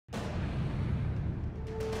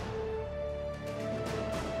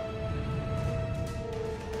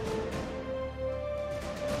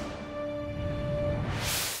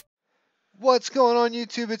What's going on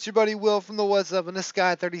YouTube? It's your buddy Will from the What's Up in the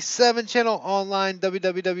Sky 37 channel online,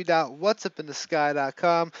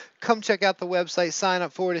 www.whatsupinthesky.com. Come check out the website, sign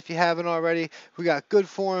up for it if you haven't already. We got good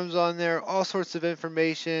forums on there, all sorts of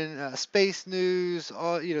information, space news,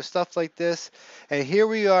 all stuff like this. And here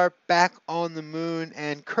we are back on the moon,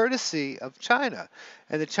 and courtesy of China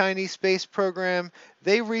and the Chinese space program,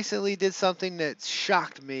 they recently did something that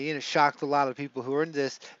shocked me, and it shocked a lot of people who are in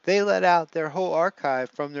this. They let out their whole archive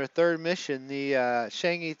from their third mission, the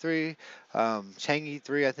Chang'e 3. Chang'e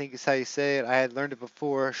 3, I think is how you say it. I had learned it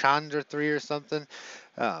before, Chandra 3 or something.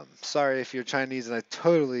 Sorry if you're Chinese and I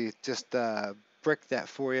totally just bricked that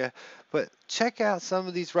for you. But check out some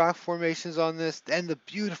of these rock formations on this and the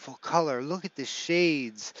beautiful color. Look at the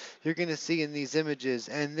shades you're going to see in these images,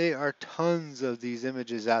 and there are tons of these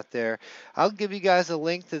images out there. I'll give you guys a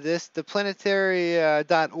link to this. The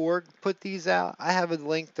planetary.org put these out. I have a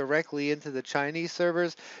link directly into the Chinese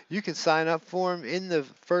servers. You can sign up for them in the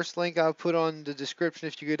first link I'll put on the description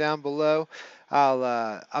if you go down below.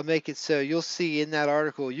 I'll make it so you'll see in that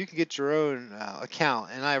article you can get your own account,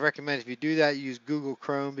 and I recommend if you do that, use Google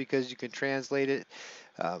Chrome because you can translate it.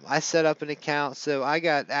 I set up an account, so I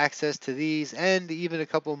got access to these and even a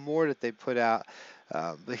couple more that they put out.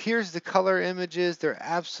 But here's the color images. They're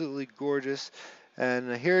absolutely gorgeous.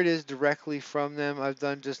 And here it is directly from them. I've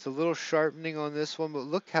done just a little sharpening on this one, but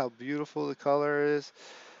look how beautiful the color is.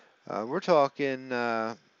 We're talking,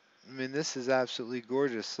 I mean, this is absolutely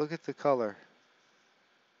gorgeous. Look at the color.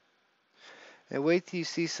 And wait till you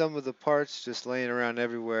see some of the parts just laying around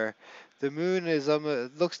everywhere. The moon is,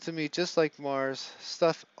 it looks to me just like Mars,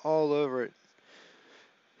 stuff all over it.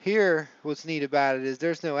 Here, what's neat about it is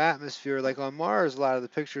there's no atmosphere. Like on Mars, a lot of the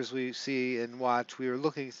pictures we see and watch, we were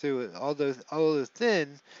looking through it. Although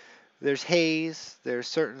thin, there's haze, there's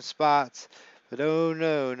certain spots. But oh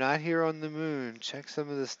no, not here on the moon. Check some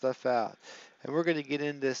of this stuff out. And we're going to get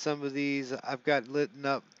into some of these. I've got lit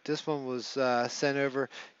up. This one was sent over.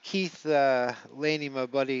 Keith Laney, my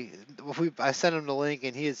buddy, I sent him the link,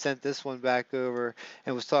 and he had sent this one back over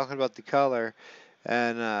and was talking about the color.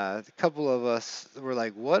 And a couple of us were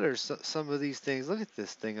like, what are some of these things? Look at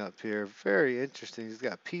this thing up here. Very interesting. It's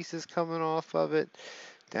got pieces coming off of it.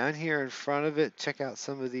 Down here in front of it, check out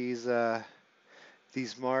some of these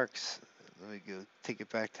marks. Let me go take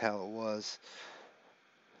it back to how it was.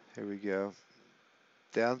 Here we go.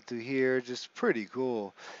 Down through here, just pretty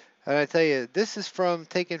cool. And I tell you, this is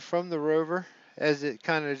taken from the rover, as it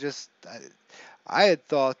kind of just, I had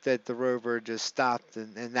thought that the rover just stopped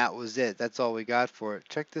and that was it. That's all we got for it.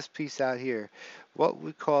 Check this piece out here. What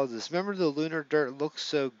we call this. Remember the lunar dirt looks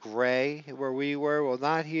so gray where we were? Well,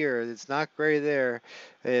 not here. It's not gray there.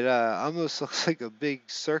 It almost looks like a big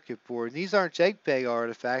circuit board. And these aren't JPEG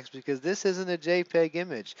artifacts because this isn't a JPEG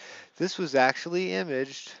image. This was actually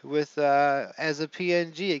imaged with as a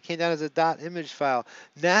PNG. It came down as a .image file.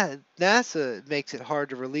 NASA makes it hard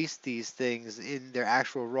to release these things in their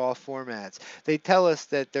actual raw formats. They tell us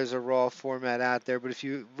that there's a raw format out there, but if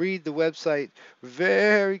you read the website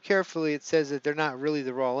very carefully, it says that they're not really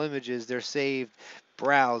the raw images. They're saved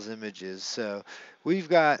browse images. So we've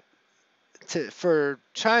got for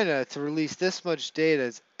China to release this much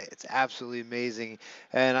data, it's absolutely amazing,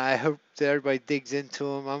 and I hope that everybody digs into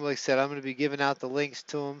them. Like I said, I'm going to be giving out the links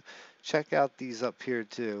to them. Check out these up here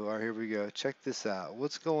too. All right, here we go. Check this out.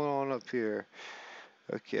 What's going on up here?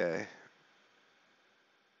 Okay,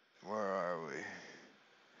 where are we?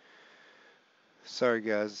 Sorry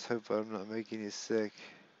guys, hope I'm not making you sick.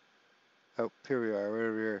 Oh, here we are, right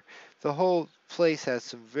over here. The whole place has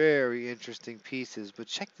some very interesting pieces, but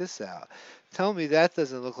check this out. Tell me that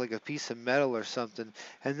doesn't look like a piece of metal or something.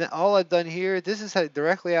 And all I've done here, this is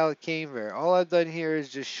directly how it came there. All I've done here is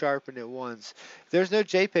just sharpen it once. There's no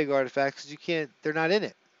JPEG artifacts because you can't, they're not in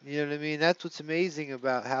it. You know what I mean? That's what's amazing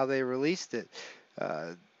about how they released it.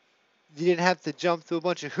 You didn't have to jump through a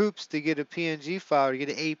bunch of hoops to get a PNG file or get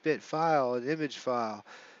an 8-bit file, an image file.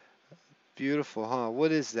 Beautiful, huh?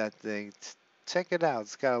 What is that thing? Check it out.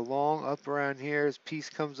 It's got a long up around here. This piece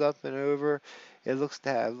comes up and over. It looks to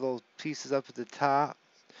have little pieces up at the top.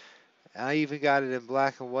 I even got it in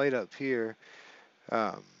black and white up here.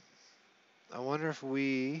 I wonder if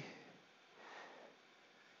we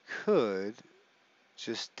could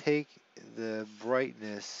just take the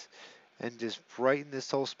brightness and just brighten this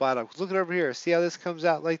whole spot up. Look at over here. See how this comes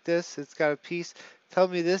out like this? It's got a piece. Tell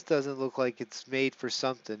me this doesn't look like it's made for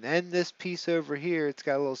something. And this piece over here, it's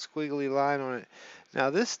got a little squiggly line on it.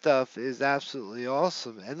 Now this stuff is absolutely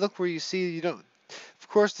awesome. And look where you see you don't. Of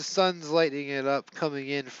course, the sun's lighting it up coming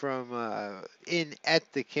in from in at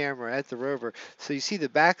the camera, at the rover. So you see the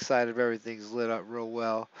backside of everything's lit up real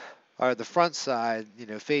well. or the front side,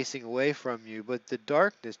 facing away from you. But the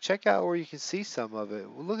darkness, check out where you can see some of it.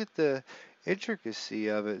 Well, look at the intricacy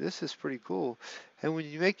of it. This is pretty cool. And when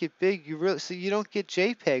you make it big, you really see you don't get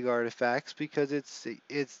JPEG artifacts because it's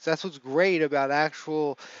that's what's great about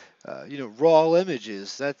actual raw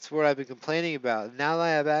images. That's what I've been complaining about. Now that I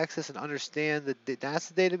have access and understand the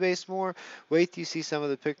NASA database more, wait till you see some of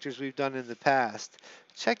the pictures we've done in the past.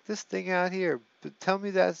 Check this thing out here. But tell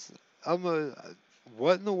me that's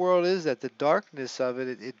what in the world is that? The darkness of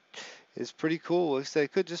it is pretty cool. Looks like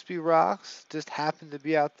it could just be rocks, just happen to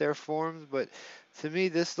be out there formed, but to me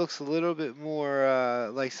this looks a little bit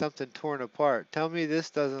more like something torn apart. Tell me this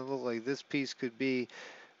doesn't look like this piece could be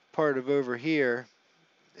part of over here.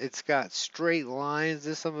 It's got straight lines.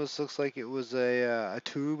 This almost looks like it was a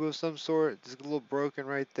tube of some sort. It's a little broken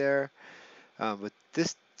right there. But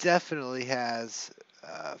this definitely has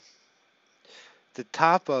the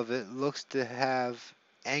top of it looks to have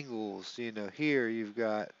angles. Here you've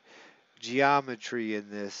got geometry in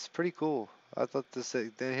this. Pretty cool. I thought this,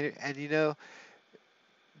 and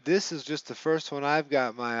this is just the first one I've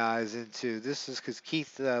got my eyes into. This is because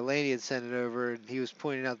Keith Laney had sent it over and he was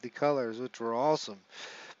pointing out the colors, which were awesome.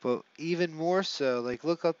 But even more so, like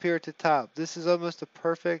look up here at the top. This is almost a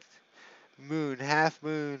perfect moon, half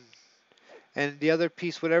moon. And the other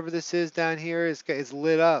piece, whatever this is down here, is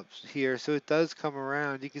lit up here, so it does come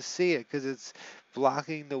around. You can see it because it's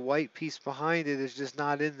blocking the white piece behind it. It's just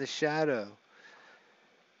not in the shadow.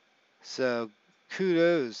 So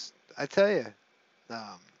kudos, I tell you.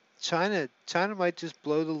 Um, China might just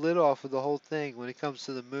blow the lid off of the whole thing when it comes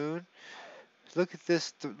to the moon. Look at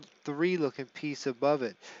this three-looking piece above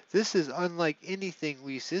it. This is unlike anything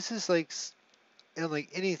we see. This is like unlike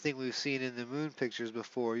anything we've seen in the moon pictures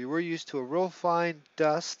before. You were used to a real fine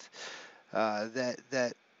dust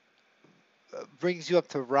that brings you up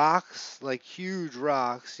to rocks, like huge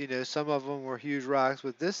rocks. Some of them were huge rocks,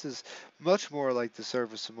 but this is much more like the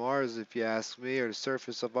surface of Mars, if you ask me, or the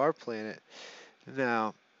surface of our planet.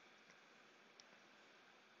 Now,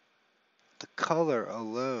 the color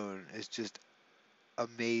alone is just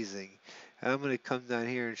amazing. And I'm going to come down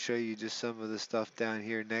here and show you just some of the stuff down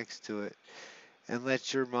here next to it and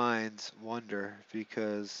let your minds wonder,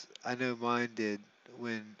 because I know mine did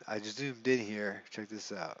when I zoomed in here. Check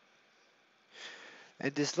this out.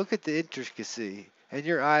 And just look at the intricacy. And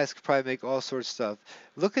your eyes could probably make all sorts of stuff.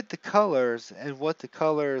 Look at the colors and what the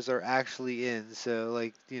colors are actually in. So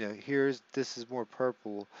like, this is more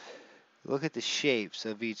purple. Look at the shapes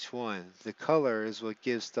of each one. The color is what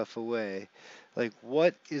gives stuff away. Like,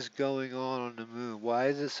 what is going on the moon? Why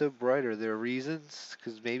is it so bright? Are there reasons?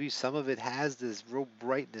 Because maybe some of it has this real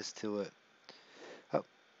brightness to it. Oh,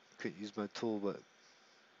 couldn't use my tool, but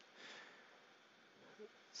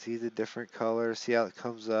see the different colors. See how it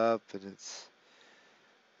comes up, and it's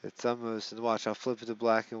almost. And watch, I'll flip it to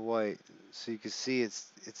black and white, so you can see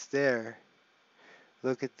it's there.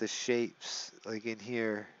 Look at the shapes, like in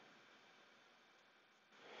here.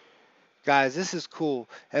 Guys, this is cool.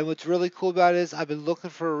 And what's really cool about it is I've been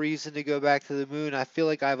looking for a reason to go back to the moon. I feel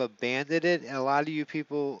like I've abandoned it, and a lot of you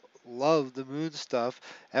people love the moon stuff.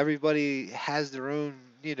 Everybody has their own,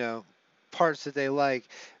 parts that they like.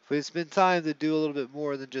 But it's been time to do a little bit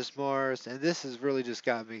more than just Mars, and this has really just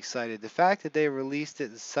got me excited. The fact that they released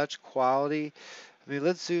it in such quality. I mean,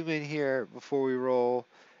 let's zoom in here before we roll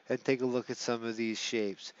and take a look at some of these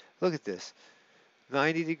shapes. Look at this.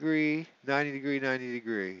 90 degree, 90 degree, 90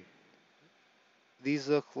 degree. These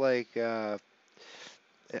look like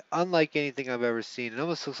unlike anything I've ever seen. It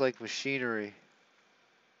almost looks like machinery.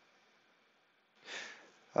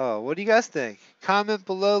 Oh, what do you guys think? Comment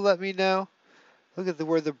below, let me know. Look at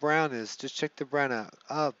where the brown is. Just check the brown out.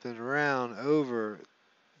 Up and around, over.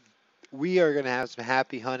 We are going to have some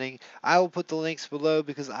happy hunting. I will put the links below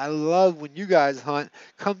because I love when you guys hunt.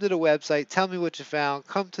 Come to the website. Tell me what you found.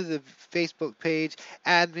 Come to the Facebook page.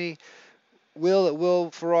 Add me.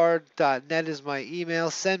 Will@willferrard.net is my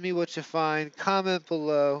email. Send me what you find. Comment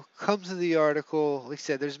below. Come to the article. Like I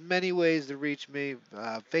said, there's many ways to reach me.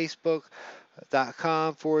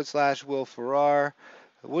 Facebook.com/Will Ferrar.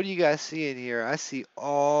 What do you guys see in here? I see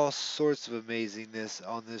all sorts of amazingness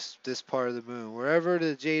on this part of the moon. Wherever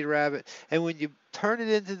the jade rabbit, and when you turn it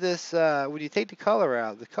into this, when you take the color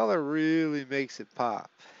out, the color really makes it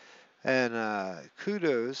pop. And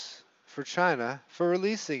kudos for China for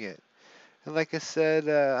releasing it. And like I said,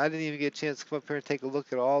 I didn't even get a chance to come up here and take a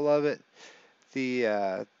look at all of it.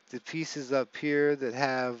 The pieces up here that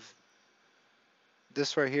have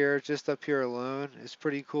this right here, just up here alone, is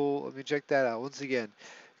pretty cool. Let me check that out. Once again,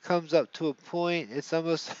 comes up to a point. It's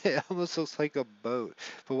almost it almost looks like a boat.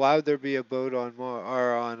 But why would there be a boat on Mars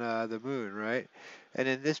or on the moon, right? And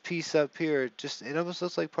then this piece up here, it almost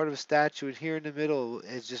looks like part of a statue, and here in the middle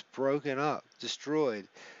is just broken up, destroyed.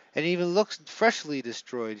 And even looks freshly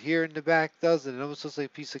destroyed. Here in the back doesn't. It almost looks like a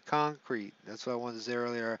piece of concrete. That's what I wanted to say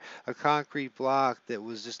earlier. A concrete block that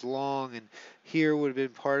was just long, and here would have been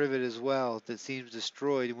part of it as well that seems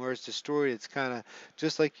destroyed. And where it's destroyed, it's kind of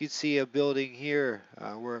just like you'd see a building here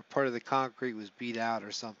where part of the concrete was beat out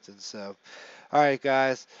or something. So, all right,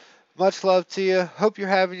 guys. Much love to you. Hope you're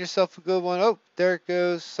having yourself a good one. Oh, there it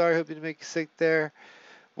goes. Sorry, hope you didn't make you sick there.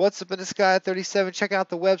 What's up in the sky 37? Check out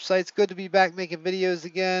the website. It's good to be back making videos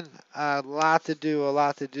again. A lot to do, a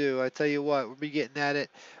lot to do. I tell you what, we'll be getting at it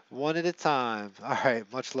one at a time. All right,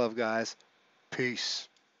 much love, guys. Peace.